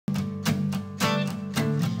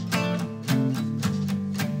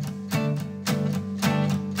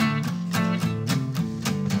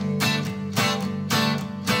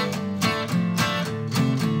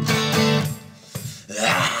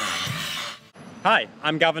Hi,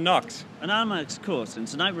 I'm Gavin Knox. And I'm Alex Court, and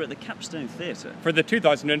tonight we're at the Capstone Theatre for the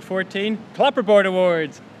 2014 Clapperboard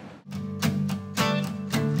Awards.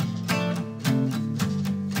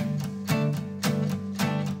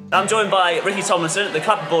 I'm joined by Ricky Tomlinson at the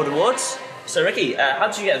Clapperboard Awards. So Ricky, how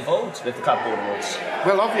did you get involved with the Clapperboard Awards?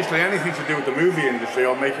 Well, obviously anything to do with the movie industry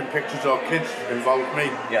or making pictures or kids involved me,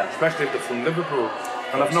 especially if they're from Liverpool.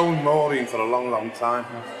 And I've known Maureen for a long, long time.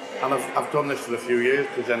 And I've done this for a few years,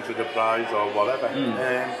 presented a prize or whatever.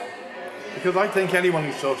 Because I think anyone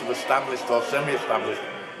who's sort of established or semi-established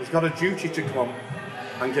has got a duty to come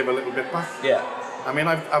and give a little bit back. Yeah. I mean,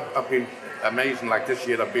 I've been amazing. Like this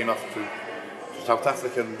year, I've been off to South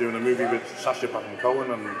Africa and doing a movie with Sacha Baron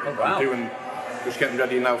Cohen, and I'm just getting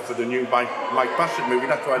ready now for the new Mike Bassett movie.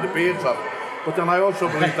 That's why the beard's off. But then I also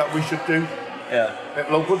believe that we should do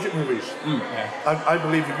low-budget movies. I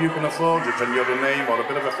believe if you can afford it and you're a name or a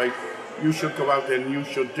bit of a face, you should go out there and you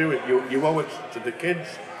should do it. You owe it to the kids,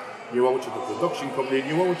 you owe it to the production company, and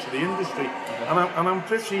you owe it to the industry. And I'm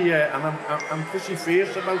pretty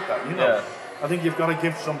fierce about that. You know, I think you've got to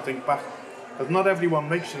give something back. Because not everyone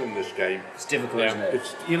makes it in this game. It's difficult, isn't it?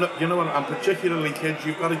 It's, you know, and particularly kids,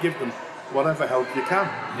 you've got to give them whatever help you can.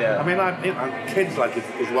 I mean, kids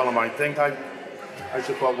is one of my things. I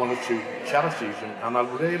support one or two charities, and I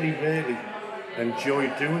really, really enjoy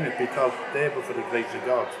doing it because they're for the grace of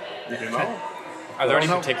God. You know? Are there any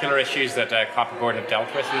particular issues that Clapperboard have dealt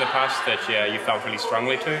with in the past that you felt really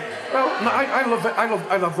strongly to? Well, no,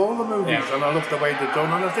 I love all the movies, and I love the way they're done.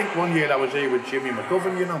 And I think one year I was here with Jimmy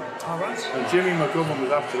McGovern, you know. All right. And Jimmy McGovern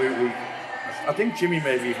was absolutely. I think Jimmy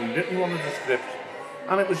maybe even written one of the scripts,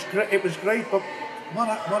 and it was great. It was great, but what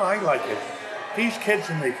I like is these kids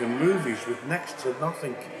are making movies with next to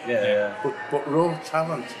nothing. But raw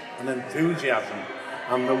talent and enthusiasm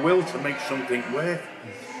and the will to make something work.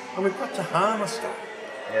 And we've got to harness that.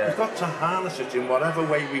 We've got to harness it in whatever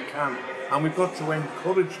way we can, and we've got to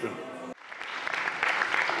encourage them.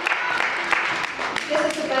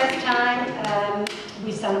 This is the first time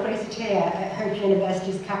we celebrated here at Hope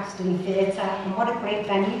University's Capstone Theatre, and what a great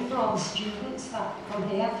venue for all the students that come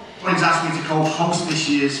here. Friends asked me to co-host this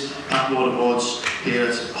year's Clapperboard Awards here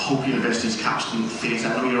at Hope University's Capstone Theatre.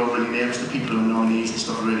 I know you're all really nervous, the people who are nominees and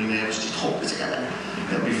stuff are really nervous, just hold it together,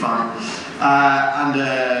 it'll be fine. I've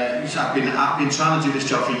been trying to do this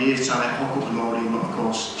job for years, trying to hook up with Maureen, but of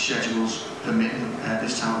course schedules permitting,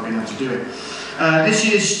 this time I've been able to do it. This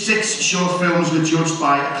year's 6 short films were judged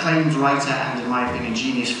by acclaimed writer and, in my opinion,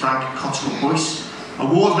 genius Frank Cottrell Boyce,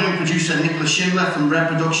 award-winning producer Nicola Shindler from Red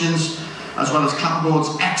Productions, as well as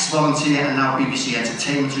Clapperboard's ex-volunteer and now BBC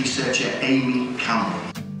entertainment researcher Amy Campbell.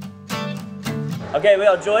 Okay, we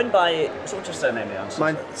are joined by... So what's your surname here?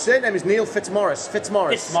 My surname is Neil Fitzmaurice.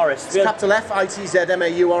 Fitzmaurice. It's capital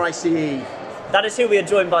F-I-T-Z-M-A-U-R-I-C-E. That is who we are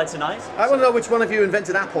joined by tonight. I want to know which one of you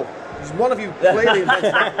invented Apple. There's one of you clearly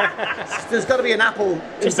invented Apple. There's got to be an Apple.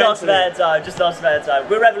 Just our spare time, just our spare time.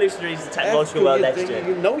 We're revolutionaries in the technological world next year.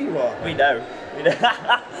 You know you are. We know.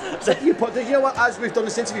 So you know what, as we've done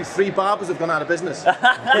this interview, 3 barbers have gone out of business.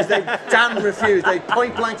 Because they damn refuse, they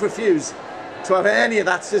point blank refuse to have any of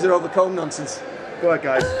that scissor over comb nonsense. Go ahead,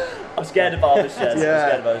 guys. I'm scared of barbers, Jess. I'm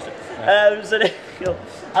scared of barbers. So Nicola,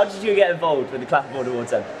 how did you get involved with the Clapperboard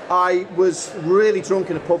Awards then? I was really drunk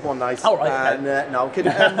in a pub one night. Oh, right, and, no, I'm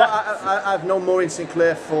kidding. I've known Maureen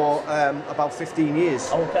Sinclair for about 15 years.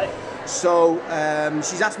 Oh, okay. So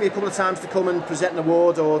she's asked me a couple of times to come and present an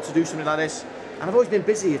award or to do something like this. And I've always been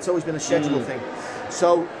busy, it's always been a schedule thing.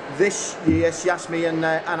 So this year she asked me, and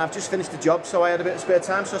I've just finished the job, so I had a bit of spare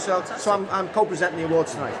time. So I'm co-presenting the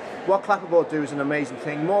awards tonight. What Clapperboard do is an amazing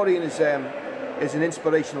thing. Maureen is an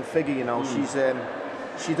inspirational figure, you know.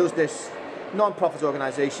 She does this non-profit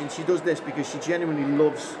organisation. She does this because she genuinely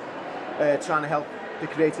loves trying to help the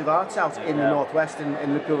creative arts out in the northwest, in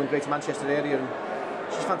Liverpool and Greater Manchester area, and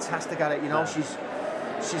she's fantastic at it. You know,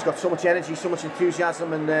 she's got so much energy, so much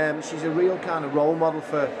enthusiasm, and she's a real kind of role model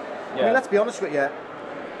for. I mean, let's be honest with you.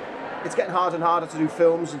 It's getting harder and harder to do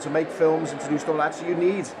films and to make films and to do stuff like that. So you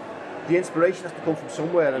need. The inspiration has to come from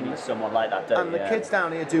somewhere, and you need someone like that, don't you? And the kids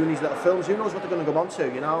down here doing these little films, who knows what they're going to go on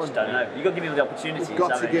to, you know? Just don't know. You've got to give them the opportunities. You've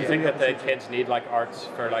got to give them the opportunity. Do you think that the kids need like arts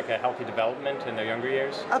for like a healthy development in their younger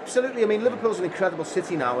years? Absolutely. I mean, Liverpool's an incredible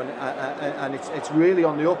city now, and it's really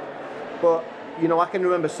on the up. But you know, I can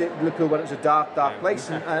remember Liverpool when it was a dark place,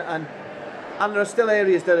 and there are still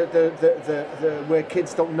areas that where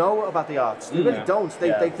kids don't know about the arts. They really don't.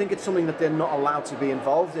 They think it's something that they're not allowed to be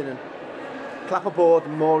involved in. And Clapperboard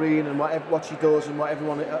and Maureen and what she does and what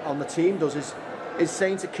everyone on the team does is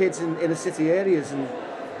saying to kids in inner city areas and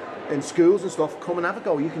in schools and stuff, come and have a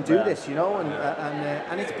go. You can do this, you know,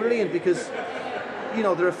 and it's brilliant because you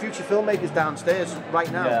know, there are future filmmakers downstairs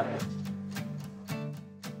right now. Yeah.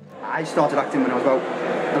 I started acting when I was about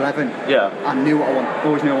 11. Yeah. I knew what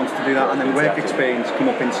always knew I wanted to do that, and then work experience come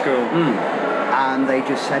up in school, and they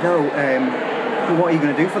just said, "Oh, what are you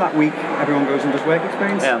going to do for that week?" Everyone goes and does work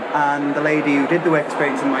experience. Yeah. And the lady who did the work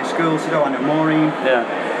experience in my school said, "Oh, I know Maureen. Yeah.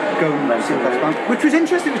 Go and see what that's about." Which was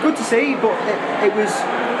interesting. It was good to see, but it was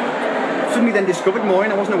suddenly then discovered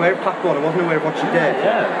Maureen. I wasn't aware of Clapperboard. I wasn't aware of what she did.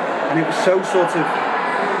 Yeah. And it was so sort of,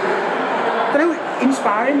 I don't know,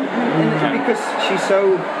 inspiring because she's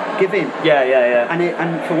so giving. Yeah.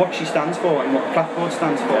 And for what she stands for and what Clapperboard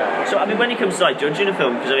stands for. Yeah. So I mean, when it comes to like judging a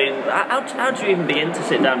film, because I mean, how do you even begin to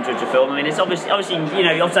sit down and judge a film? I mean, it's obviously you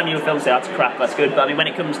know, every time you film say that's crap, that's good. But I mean, when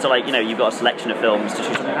it comes to like, you know, you've got a selection of films to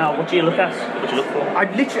choose from. What do you look at? What do you look for? I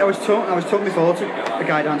was talking before to the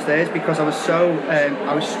guy downstairs because I was so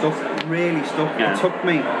I was stuck, really stuck. Yeah. It took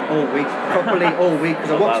me all week, properly all week,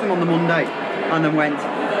 because I watched them on the Monday and then went,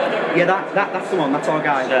 yeah, that's the one, that's our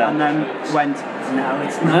guy, and then went, no,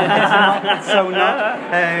 it's not, it's so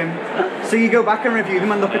not. So you go back and review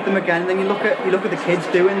them and look at them again, and then you look at the kids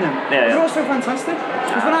doing them. They're all so fantastic.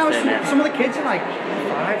 Because when I was, some of the kids are like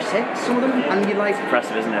 5, 6, some of them, and you're like,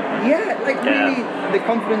 impressive, isn't it? Yeah, like really the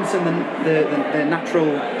confidence and the natural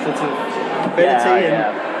sort of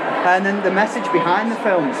ability and then the message behind the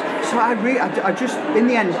films. So I just in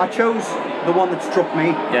the end I chose the one that struck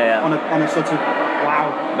me on a sort of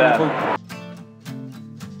wow level.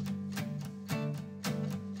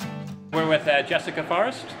 We're with Jessica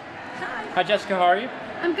Forrest. Hi. Hi Jessica, how are you?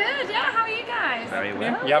 I'm good, yeah, how are you guys? Very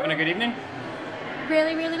well. Yeah. You having a good evening?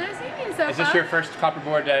 Really, really nice evening so far. Is this your first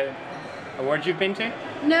Clapperboard award you've been to?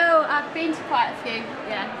 No, I've been to quite a few,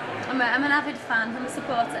 yeah. I'm an avid fan, I'm a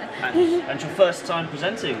supporter. And your first time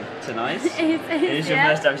presenting tonight? It is your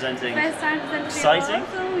first time presenting? First time presenting. Exciting?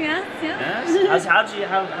 Awesome, yes. How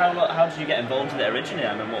did you get involved in it originally?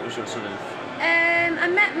 I mean, what was your sort of... I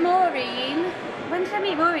met Maureen. When did I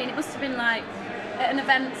meet Maureen? It must have been like at an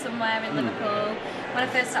event somewhere in Liverpool. When I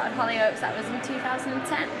first started Hollyaoks, that was in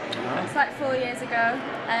 2010. It's like 4 years ago.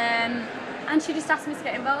 And she just asked me to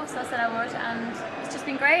get involved, so I said I would, and it's just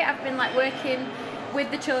been great. I've been like working with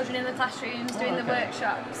the children in the classrooms, doing the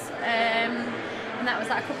workshops, and that was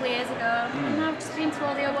like a couple of years ago. And now I've just been to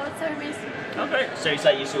all the award ceremonies. Okay, so you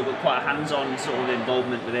say you sort of got quite a hands-on sort of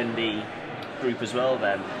involvement within the group as well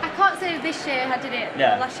then? I can't say this year I did it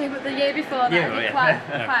last year, but the year before that I did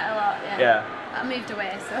quite a lot. Yeah. I moved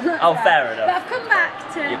away, so that's fair enough. But I've come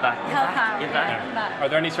back to help out. You're back. Are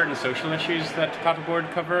there any certain social issues that Clapperboard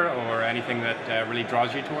cover, or anything that really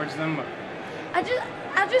draws you towards them? I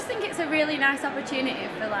just think it's a really nice opportunity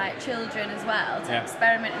for like children as well to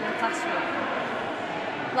experiment in the classroom.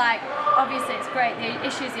 Like, obviously it's great, the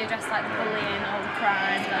issues they address, like the bullying, all the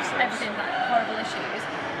crime, everything, like horrible issues.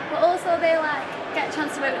 But also they like get a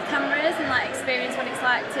chance to work with cameras and like experience what it's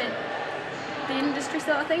like to the industry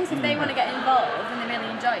sort of things. If they want to get involved and they really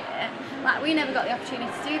enjoy it, like we never got the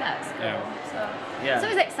opportunity to do that at school. So it's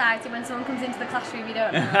always exciting when someone comes into the classroom you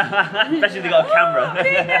don't know. Especially if they got a camera.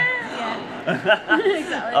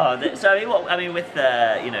 Exactly. So I mean, with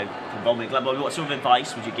you know, involvement in Clapperboard, what sort of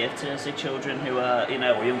advice would you give to say children who are, you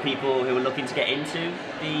know, or young people who are looking to get into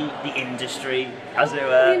the industry, as it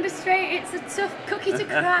were? The industry, it's a tough cookie to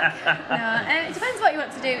crack. It depends what you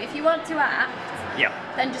want to do. If you want to act,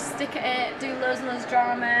 then just stick at it, do loads and loads of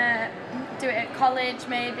drama, do it at college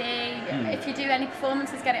maybe. If you do any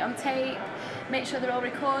performances, get it on tape, make sure they're all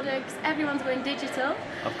recorded, because everyone's going digital.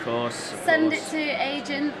 Of course. Send it to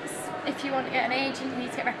agents. If you want to get an agent, you need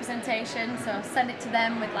to get representation, so send it to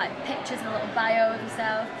them with like pictures and a little bio of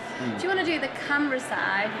yourself. If you want to do the camera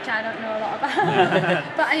side, which I don't know a lot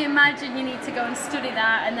about, but I imagine you need to go and study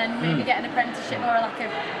that and then maybe get an apprenticeship or like a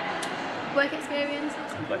work experience.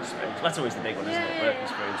 Work experience. That's always the big one, isn't it? Work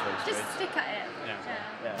experience. Just stick at it.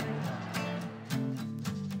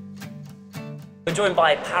 We're joined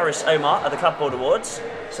by Paris Omar at the Clapperboard Awards.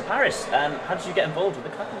 So Paris, how did you get involved with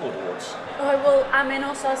the Clapperboard Awards? Oh, well, I'm in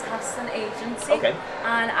Allstars Casting Agency,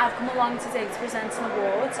 and I've come along today to present some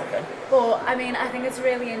awards. But I mean, I think it's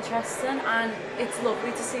really interesting, and it's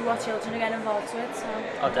lovely to see what children are getting involved with. So.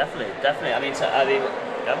 Oh, definitely.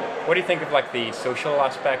 What do you think of like the social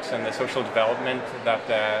aspects and the social development that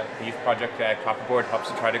the youth project Clapperboard helps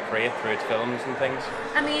to try to create through its films and things?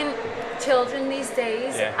 I mean, children these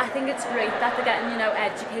days, I think it's great that they're getting, you know,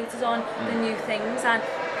 educated on the new things, and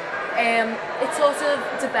it sort of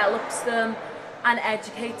develops them and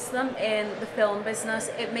educates them in the film business.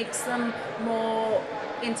 It makes them more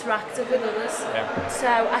interactive with others. So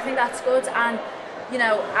I think that's good, and you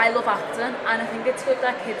know, I love acting, and I think it's good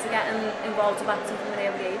that kids are getting involved with acting from an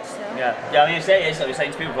early age. So. Yeah, I mean, it's like we're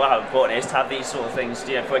saying to people how important it is to have these sort of things,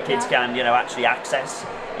 you know, where kids can, you know, actually access,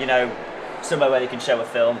 you know, somewhere where they can show a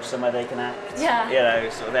film, somewhere they can act. Yeah. You know,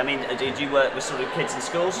 sort of. I mean, do you work with sort of kids in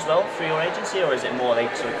schools as well through your agency, or is it more they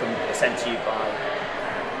sort of come sent to you by?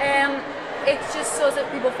 It's just sort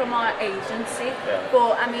of people from our agency,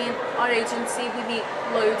 but I mean, our agency, we meet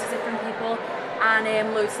loads of different people and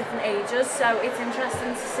loads of different ages, so it's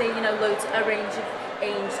interesting to see, you know, a range of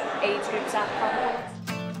age groups at Clapperboard.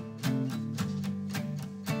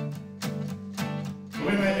 The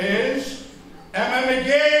winner is Emma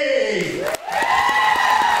McGee!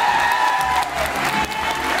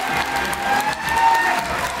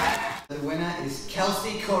 The winner is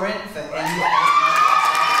Kelsey Curran for MIC.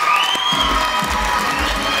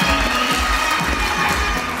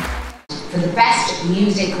 For the Best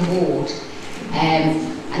Music Award,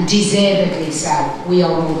 and deservedly so. We are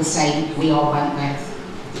all the same, we are Wentworth.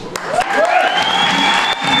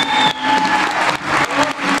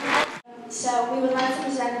 So we would like to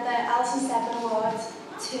present the Alison Steppen Award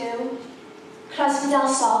to Crosby Del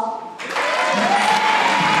Sol.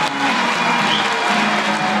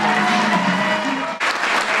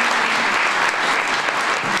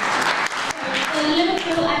 The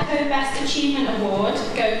Liverpool Echo Best Achievement Award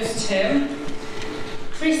goes to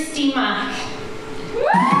Christy Mack.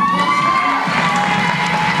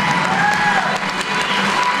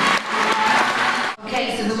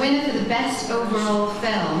 Okay, so the winner for the best overall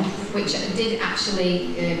film, which did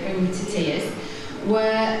actually bring me to tears,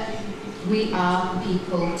 were We Are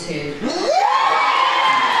People Too.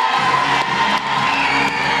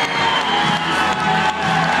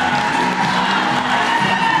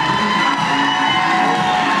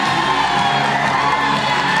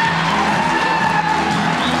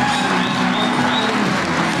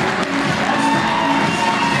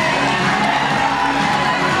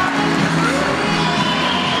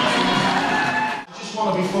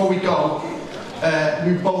 Before we go,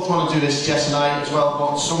 we both want to do this, Jess and I as well,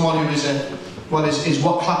 but someone who is is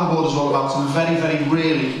what Clapperboard is all about, and very, very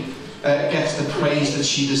rarely gets the praise that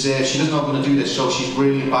she deserves. She doesn't know I'm going to do this, so she's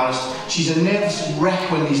really embarrassed. She's a nervous wreck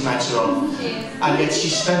when these nights are on, and yet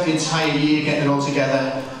she's spent the entire year getting it all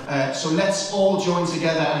together. So let's all join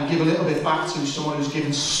together and give a little bit back to someone who's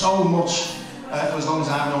given so much for as long as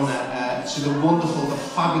I've known her, to the wonderful, the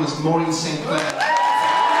fabulous Maureen Sinclair.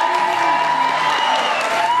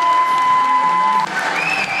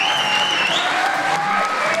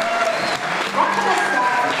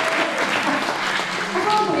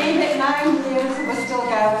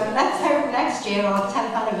 Our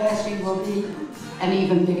 10th anniversary will be an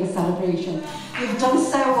even bigger celebration. You've done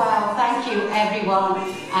so well, thank you everyone,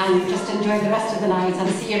 and just enjoy the rest of the night and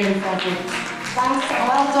see you in Frederick. Thanks, and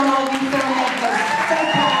well done all you filmmakers.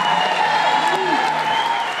 Take care.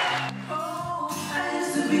 I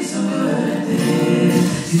used to be so good at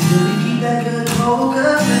this. You really keep that good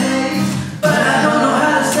poker face, but I don't know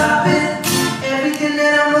how to stop it. Everything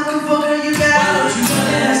that I'm looking for, girl, you got it. Why don't you come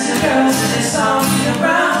and ask your girls and they saw me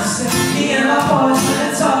around? Me and my boys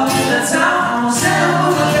gonna talk in the town. I won't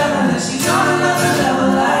settle for a girl unless she's on another level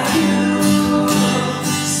like you.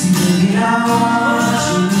 See, baby, I want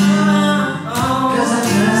you, 'cause I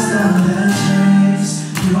just love that taste.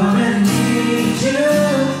 You already need you,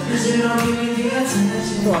 'cause you don't give me the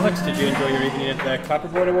attention. So Alex, did you enjoy your evening at the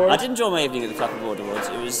Clapperboard Awards? I did enjoy my evening at the Clapperboard Awards.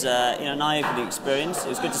 It was you know, an eye-opening experience. It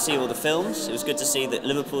was good to see all the films. It was good to see that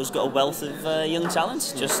Liverpool's got a wealth of young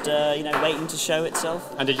talent, just you know, waiting to show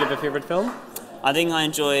itself. And did you have a favourite film? I think I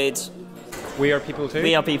enjoyed We Are People Too.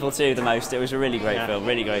 We Are People Too the most. It was a really great film.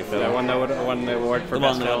 Really great film. Yeah, won the award for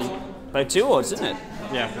best film. Both 2 awards, didn't it?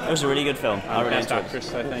 Yeah. It was a really good film. I really best enjoyed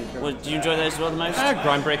actress, I think. Well, did you enjoy those as well the most?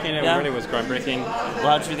 Groundbreaking. It really was groundbreaking. Well,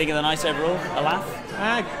 how did you think of the night overall? A laugh?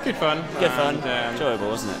 Good fun. Good fun. Enjoyable,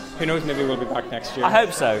 wasn't it? Who knows? Maybe we'll be back next year. I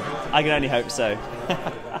hope so. I can only hope so.